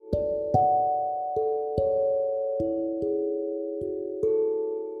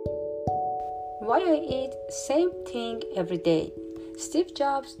why I eat same thing every day. Steve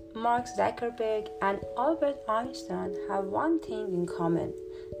Jobs, Mark Zuckerberg, and Albert Einstein have one thing in common.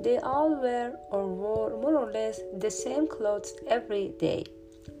 They all wear or wore more or less the same clothes every day.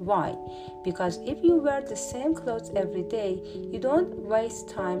 Why? Because if you wear the same clothes every day, you don't waste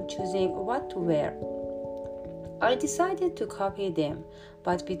time choosing what to wear. I decided to copy them,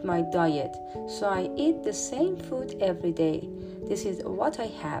 but with my diet, so I eat the same food every day. This is what I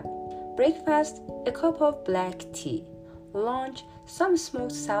have. Breakfast, a cup of black tea. Lunch, some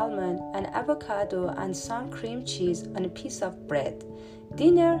smoked salmon, an avocado, and some cream cheese on a piece of bread.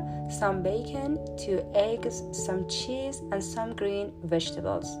 Dinner, some bacon, 2 eggs, some cheese, and some green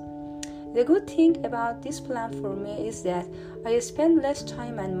vegetables. The good thing about this plan for me is that I spend less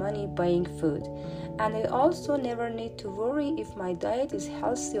time and money buying food, and I also never need to worry if my diet is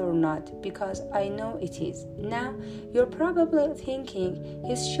healthy or not because I know it is. Now, you're probably thinking,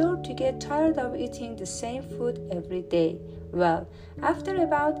 he's sure to get tired of eating the same food every day. Well, after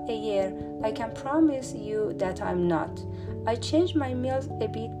about a year, I can promise you that I'm not. I changed my meals a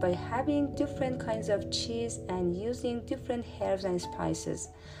bit by having different kinds of cheese and using different herbs and spices.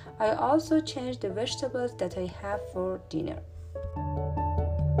 I also changed the vegetables that I have for dinner.